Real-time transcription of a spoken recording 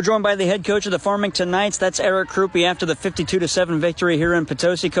We're joined by the head coach of the Farmington Knights. That's Erik Kruppe after the 52-7 victory here in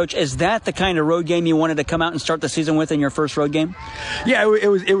Potosi. Coach, is that the kind of road game you wanted to come out and start the season with in your first road game? Yeah,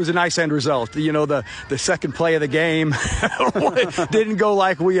 it was a nice end result. You know, the second play of the game didn't go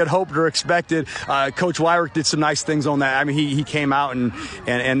like we had hoped or expected. Coach Erik did some nice things on that. I mean, he came out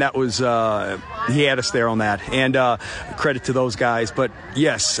and that was he had us there on that. And credit to those guys. But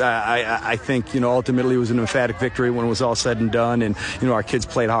yes, I think, you know, ultimately it was an emphatic victory when it was all said and done. And, you know, our kids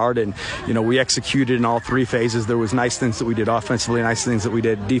played hard, and, you know, we executed in all three phases. There was nice things that we did offensively, nice things that we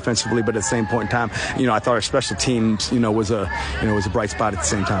did defensively, but at the same point in time, you know, I thought our special teams, was a bright spot at the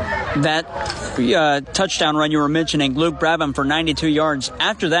same time. That touchdown run you were mentioning, Luke Brabham for 92 yards.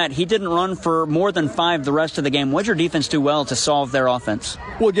 After that, he didn't run for more than 5 the rest of the game. What did your defense do well to solve their offense?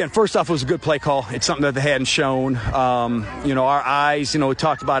 Well, again, first off, it was a good play call. It's something that they hadn't shown. Our eyes, we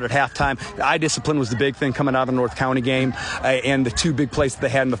talked about it at halftime. The eye discipline was the big thing coming out of the North County game, and the two big plays that they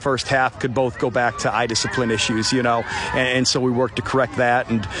had in the first half could both go back to eye discipline issues, and so we worked to correct that,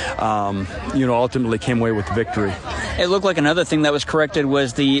 and, ultimately came away with the victory. It looked like another thing that was corrected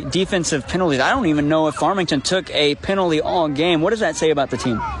was the defensive penalties. I don't even know if Farmington took a penalty all game. What does that say about the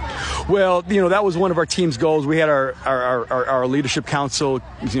team? Well, that was one of our team's goals. We had our leadership council,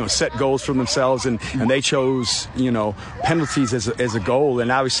 set goals for themselves, and they chose, penalties as a goal.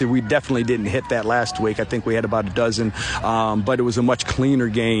 And obviously, we definitely didn't hit that last week. I think we had about a dozen, but it was a much cleaner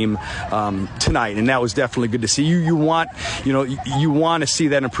game tonight, and that was definitely good to see. You want to see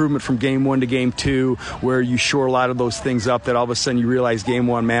that improvement from game 1 to game 2, where you shore a lot of those things up. That all of a sudden you realize game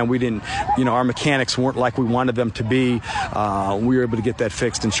 1, man, we didn't, our mechanics weren't like we wanted them to be. We were able to get that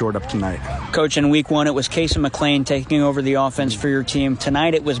fixed and shored up tonight. Coach, in week 1, it was Casey McLean taking over the offense for your team.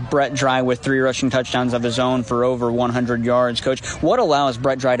 Tonight, it was Brett Dry with 3 rushing touchdowns of his own for over 100 yards. Coach, what allows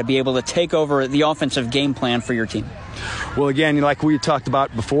Brett Dry to be able to take over the offensive game plan for your team? Well, again, like we talked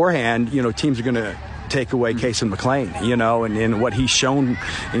about beforehand, teams are going to take away Casey McLean, and what he's shown,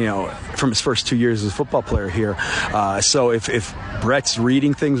 from his first 2 years as a football player here. So if Brett's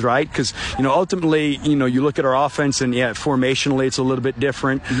reading things right, because, ultimately, you look at our offense and, formationally it's a little bit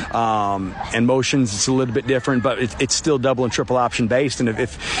different, and motions it's a little bit different, but it's still double and triple option based. And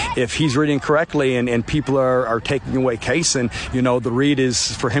if he's reading correctly and people are taking away Casey, the read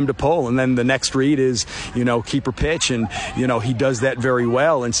is for him to pull, and then the next read is, keeper pitch, and, he does that very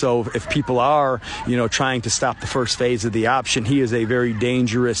well. And so if people are, trying to stop the first phase of the option, he is a very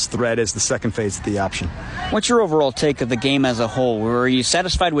dangerous threat as the second phase of the option. What's your overall take of the game as a whole? Were you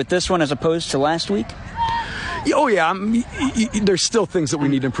satisfied with this one as opposed to last week? Oh, yeah. There's still things that we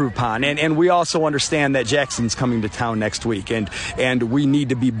need to improve upon. And we also understand that Jackson's coming to town next week. And we need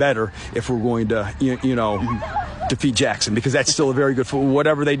to be better if we're going to, defeat Jackson, because that's still a very good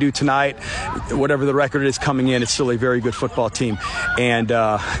whatever they do tonight, whatever the record is coming in, it's still a very good football team. And,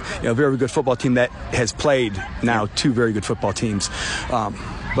 a very good football team that has played now 2 very good football teams.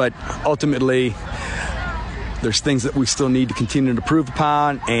 But ultimately, there's things that we still need to continue to improve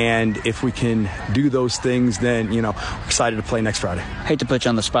upon, and if we can do those things, then, we're excited to play next Friday. Hate to put you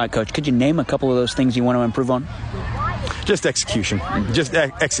on the spot, Coach. Could you name a couple of those things you want to improve on? Just execution. Just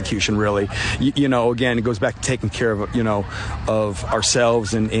execution, really. Again, it goes back to taking care of, of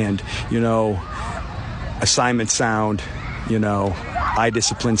ourselves and assignment sound, eye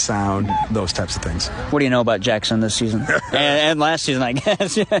discipline sound, those types of things. What do you know about Jackson this season and last season, I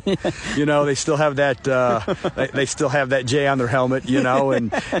guess? They still have that they still have that J on their helmet,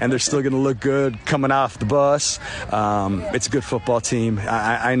 and they're still going to look good coming off the bus. It's a good football team.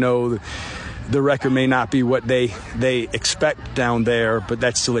 I know the record may not be what they expect down there, but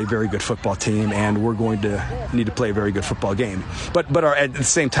that's still a very good football team, and we're going to need to play a very good football game. But at the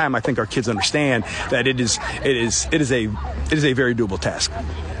same time, I think our kids understand that it is a very doable task.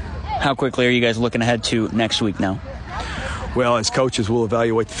 How quickly are you guys looking ahead to next week now? Well, as coaches, we'll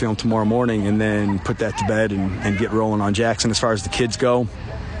evaluate the film tomorrow morning and then put that to bed and get rolling on Jackson. As far as the kids go,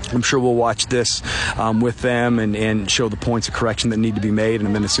 I'm sure we'll watch this with them and show the points of correction that need to be made.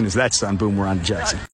 And then as soon as that's done, boom, we're on to Jackson.